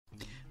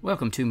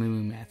Welcome to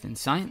Moo Math and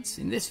Science.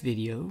 In this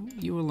video,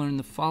 you will learn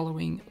the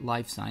following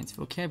life science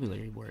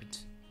vocabulary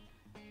words: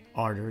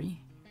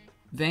 artery,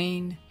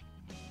 vein,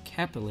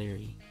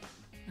 capillary,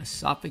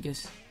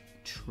 esophagus,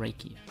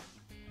 trachea.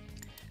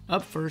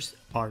 Up first,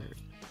 artery.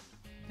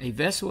 A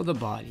vessel of the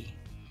body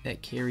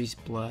that carries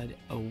blood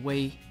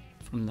away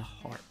from the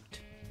heart.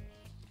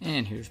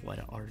 And here's what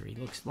an artery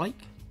looks like.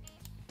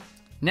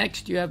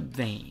 Next, you have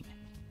vein.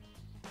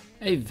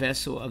 A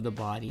vessel of the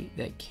body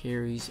that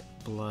carries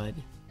blood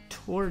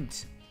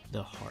towards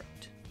the heart.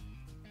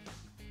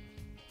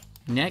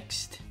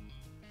 Next,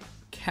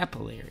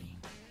 capillary.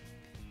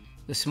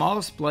 The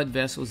smallest blood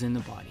vessels in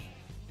the body.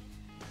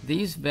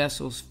 These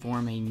vessels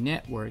form a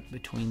network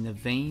between the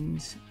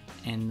veins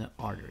and the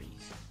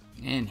arteries.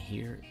 And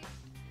here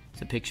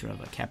is a picture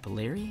of a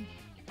capillary.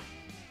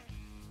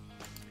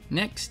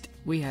 Next,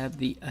 we have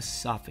the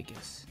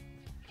esophagus,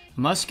 a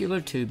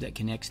muscular tube that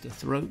connects the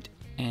throat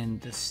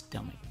and the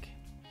stomach.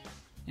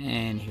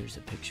 And here's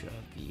a picture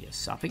of the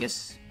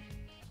esophagus.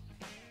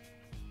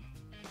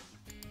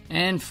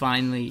 And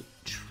finally,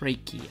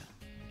 trachea,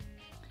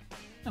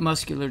 a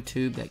muscular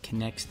tube that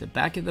connects the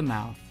back of the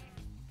mouth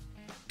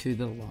to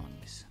the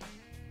lungs.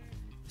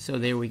 So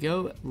there we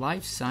go,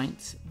 life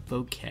science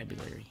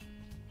vocabulary.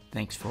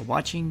 Thanks for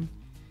watching,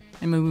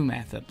 and Moo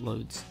Math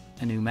uploads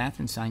a new math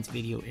and science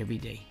video every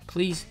day.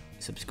 Please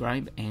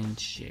subscribe and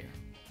share.